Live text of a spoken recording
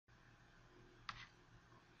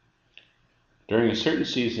During a certain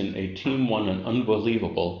season, a team won an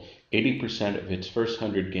unbelievable 80% of its first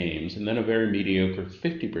 100 games and then a very mediocre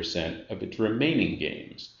 50% of its remaining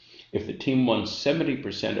games. If the team won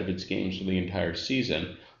 70% of its games for the entire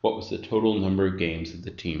season, what was the total number of games that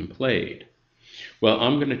the team played? Well,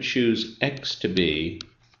 I'm going to choose X to be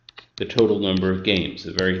the total number of games,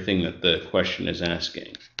 the very thing that the question is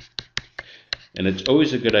asking. And it's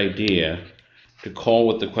always a good idea to call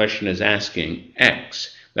what the question is asking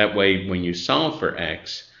X. That way, when you solve for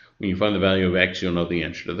X, when you find the value of X, you'll know the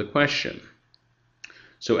answer to the question.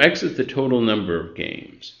 So X is the total number of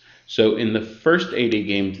games. So in the first 80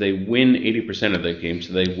 games, they win 80% of the games,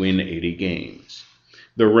 so they win 80 games.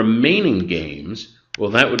 The remaining games,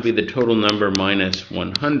 well, that would be the total number minus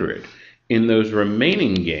 100. In those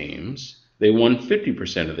remaining games, they won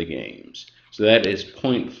 50% of the games. So that is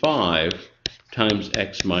 0.5 times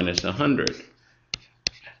X minus 100.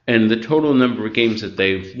 And the total number of games that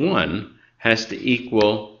they've won has to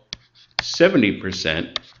equal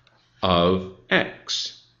 70% of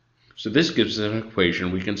X. So this gives us an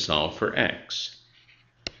equation we can solve for X.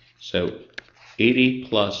 So 80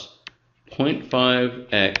 plus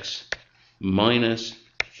 0.5X minus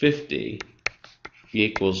 50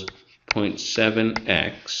 equals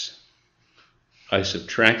 0.7X. I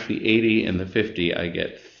subtract the 80 and the 50, I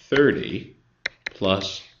get 30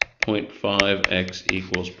 plus 0.5x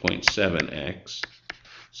equals 0.7x.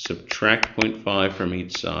 Subtract 0.5 from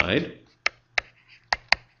each side.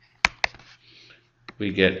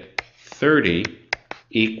 We get 30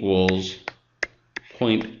 equals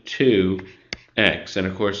 0.2x. And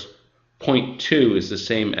of course, 0.2 is the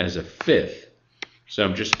same as a fifth. So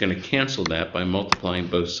I'm just going to cancel that by multiplying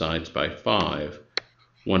both sides by 5.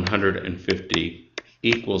 150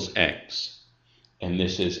 equals x. And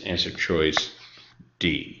this is answer choice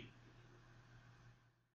D.